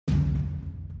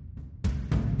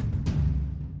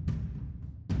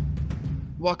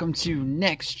Welcome to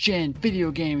Next Gen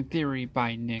Video Game Theory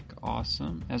by Nick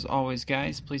Awesome. As always,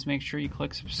 guys, please make sure you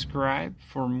click subscribe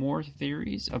for more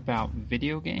theories about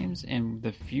video games and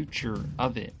the future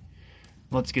of it.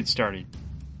 Let's get started.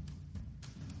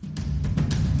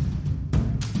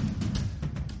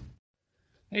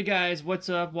 Hey guys, what's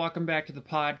up? Welcome back to the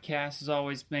podcast. As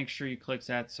always, make sure you click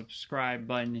that subscribe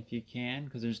button if you can,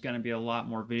 because there's going to be a lot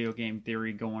more video game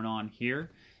theory going on here,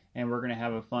 and we're going to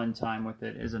have a fun time with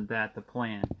it. Isn't that the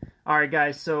plan? Alright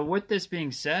guys, so with this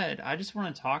being said, I just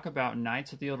want to talk about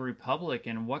Knights of the Old Republic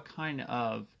and what kind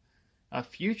of a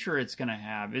future it's going to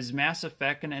have. Is Mass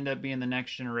Effect going to end up being the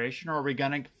next generation, or are we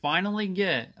going to finally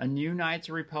get a new Knights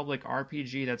of the Republic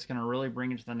RPG that's going to really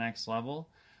bring it to the next level?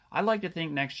 I'd like to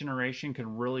think Next Generation could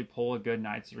really pull a good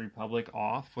Knights of the Republic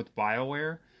off with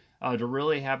BioWare, to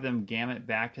really have them gamut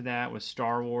back to that with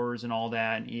Star Wars and all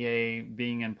that, and EA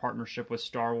being in partnership with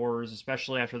Star Wars,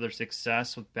 especially after their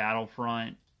success with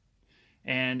Battlefront.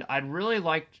 And I'd really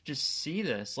like to just see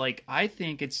this. I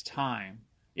think it's time.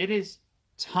 It is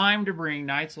time to bring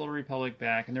Knights of the Old Republic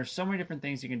back, and there's so many different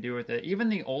things you can do with it. Even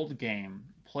the old game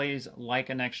plays like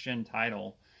a next-gen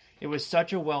title. It was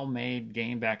such a well-made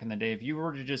game back in the day. If you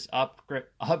were to just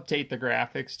update the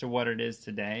graphics to what it is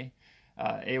today,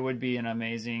 it would be an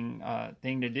amazing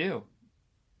thing to do.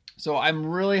 So I'm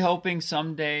really hoping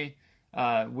someday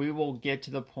we will get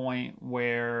to the point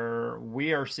where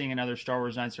we are seeing another Star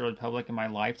Wars Knights of the Old Republic in my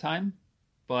lifetime.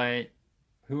 But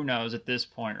who knows at this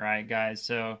point, right, guys?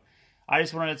 So I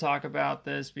just wanted to talk about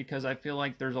this because I feel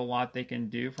like there's a lot they can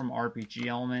do from RPG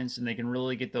elements, and they can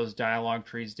really get those dialogue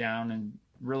trees down and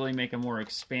really make a more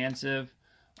expansive,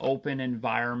 open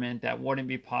environment that wouldn't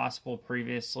be possible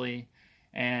previously.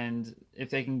 And if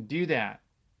they can do that,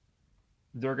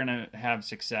 they're going to have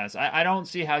success. I don't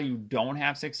see how you don't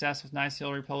have success with Knights of the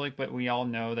Old Republic, but we all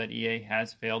know that EA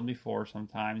has failed before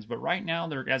sometimes. But right now,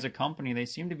 they're, as a company, they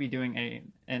seem to be doing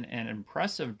an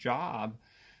impressive job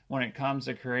when it comes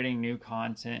to creating new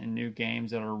content and new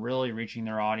games that are really reaching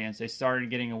their audience. They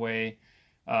started getting away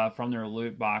from their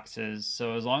loot boxes.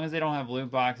 So as long as they don't have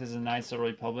loot boxes in Knights of the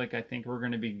Republic, I think we're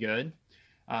going to be good.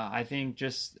 I think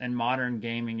just in modern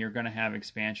gaming, you're going to have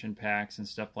expansion packs and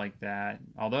stuff like that.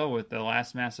 Although with the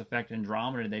last Mass Effect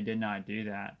Andromeda, they did not do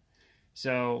that.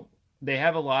 So they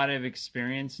have a lot of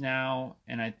experience now,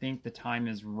 and I think the time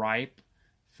is ripe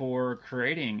for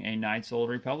creating a Knights of the Old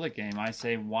Republic game. I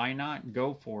say, why not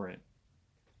go for it?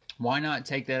 Why not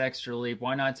take that extra leap?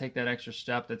 Why not take that extra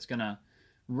step that's going to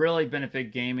really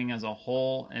benefit gaming as a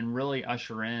whole and really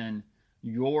usher in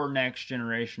your next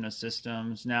generation of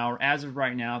systems? Now, as of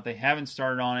right now, if they haven't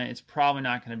started on it, it's probably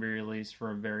not going to be released for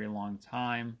a very long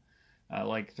time,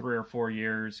 like 3 or 4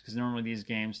 years, because normally these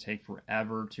games take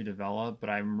forever to develop. But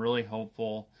I'm really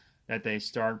hopeful that they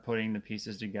start putting the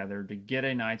pieces together to get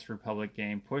a Knights Republic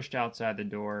game pushed outside the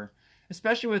door,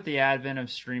 especially with the advent of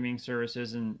streaming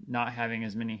services and not having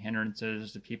as many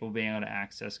hindrances to people being able to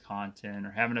access content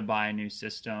or having to buy a new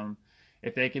system.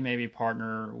 If they can maybe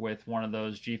partner with one of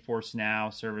those GeForce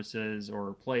Now services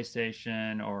or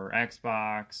PlayStation or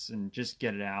Xbox and just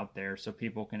get it out there so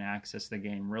people can access the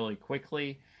game really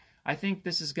quickly, I think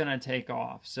this is going to take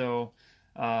off. So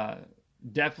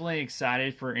definitely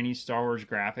excited for any Star Wars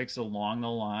graphics along the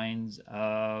lines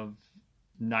of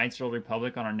Knights of the Old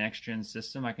Republic on our next-gen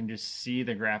system. I can just see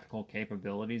the graphical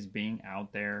capabilities being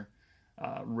out there,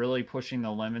 really pushing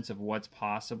the limits of what's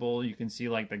possible. You can see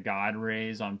like the God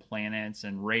rays on planets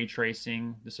and ray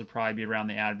tracing. This would probably be around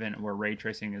the advent where ray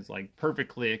tracing is like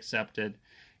perfectly accepted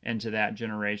into that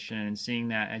generation, and seeing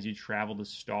that as you travel the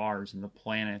stars and the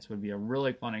planets would be a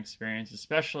really fun experience,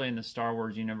 especially in the Star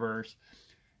Wars universe.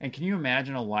 And can you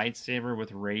imagine a lightsaber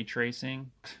with ray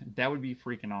tracing? That would be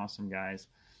freaking awesome, guys.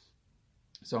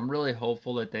 So I'm really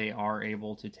hopeful that they are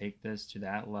able to take this to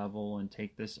that level and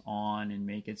take this on and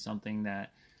make it something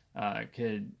that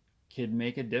could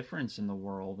make a difference in the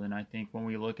world. And I think when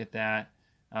we look at that,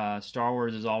 Star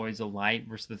Wars is always the light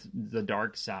versus the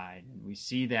dark side. And we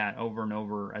see that over and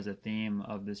over as a theme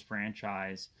of this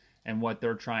franchise and what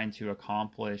they're trying to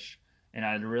accomplish. And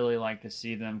I'd really like to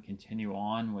see them continue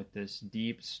on with this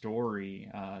deep story.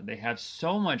 They have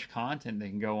so much content they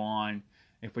can go on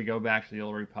if we go back to the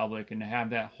Old Republic, and to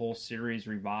have that whole series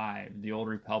revived, the Old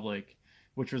Republic,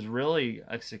 which was really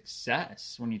a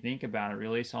success when you think about it,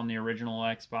 released on the original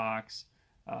Xbox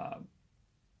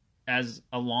as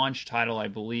a launch title, I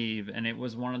believe, and it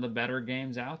was one of the better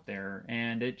games out there,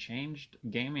 and it changed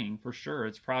gaming for sure.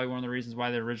 It's probably one of the reasons why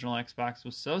the original Xbox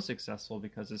was so successful,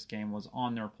 because this game was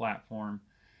on their platform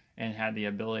and had the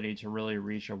ability to really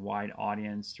reach a wide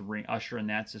audience to usher in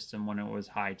that system when it was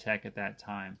high tech at that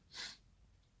time.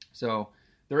 So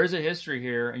there is a history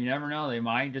here, and you never know. They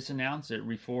might just announce it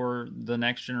before the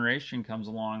next generation comes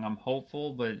along. I'm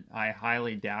hopeful, but I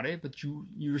highly doubt it. But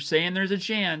you're saying there's a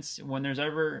chance. When there's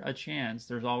ever a chance,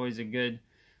 there's always a good.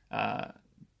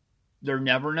 There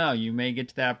never know. You may get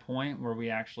to that point where we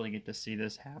actually get to see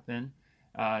this happen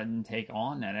and take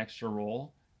on that extra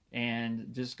role, and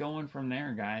just going from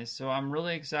there, guys. So I'm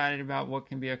really excited about what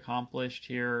can be accomplished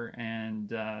here,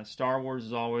 and Star Wars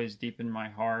is always deep in my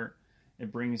heart.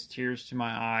 It brings tears to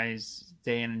my eyes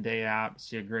day in and day out to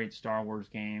see a great Star Wars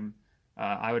game.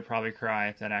 I would probably cry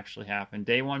if that actually happened.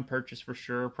 Day one purchase for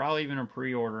sure, probably even a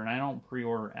pre-order, and I don't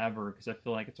pre-order ever because I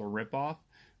feel like it's a ripoff,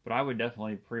 but I would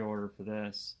definitely pre-order for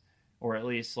this, or at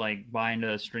least like buy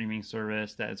into a streaming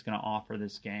service that is going to offer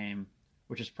this game,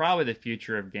 which is probably the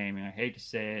future of gaming. I hate to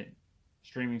say it.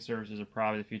 Streaming services are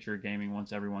probably the future of gaming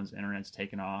once everyone's internet's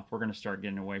taken off. We're going to start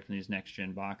getting away from these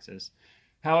next-gen boxes.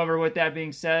 However, with that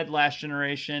being said, last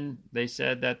generation, they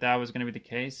said that that was going to be the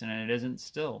case, and it isn't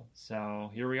still.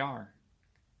 So here we are,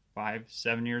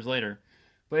 5-7 years later.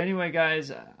 But anyway,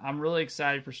 guys, I'm really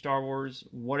excited for Star Wars,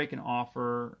 what it can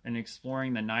offer, and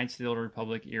exploring the Knights of the Old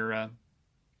Republic era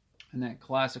and that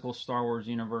classical Star Wars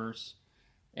universe,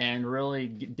 and really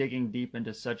digging deep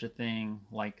into such a thing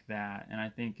like that. And I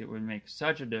think it would make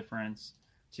such a difference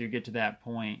to get to that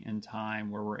point in time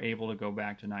where we're able to go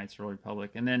back to Knights of the Old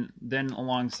Republic, and then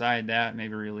alongside that,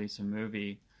 maybe release a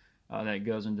movie that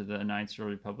goes into the Knights of the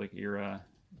Old Republic era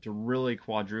to really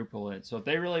quadruple it. So if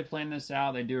they really plan this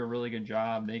out, they do a really good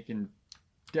job. They can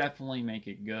definitely make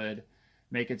it good,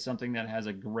 make it something that has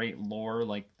a great lore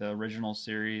like the original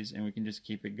series, and we can just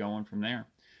keep it going from there.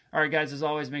 All right, guys, as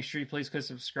always, make sure you please click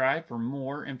subscribe for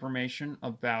more information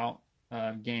about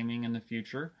gaming in the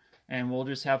future. And we'll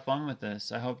just have fun with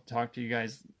this. I hope to talk to you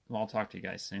guys. Well, I'll talk to you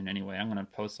guys soon anyway. I'm going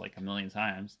to post like a million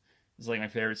times. It's like my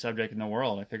favorite subject in the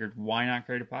world. I figured, why not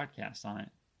create a podcast on it?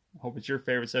 I hope it's your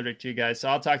favorite subject too, guys. So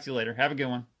I'll talk to you later. Have a good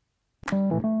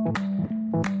one.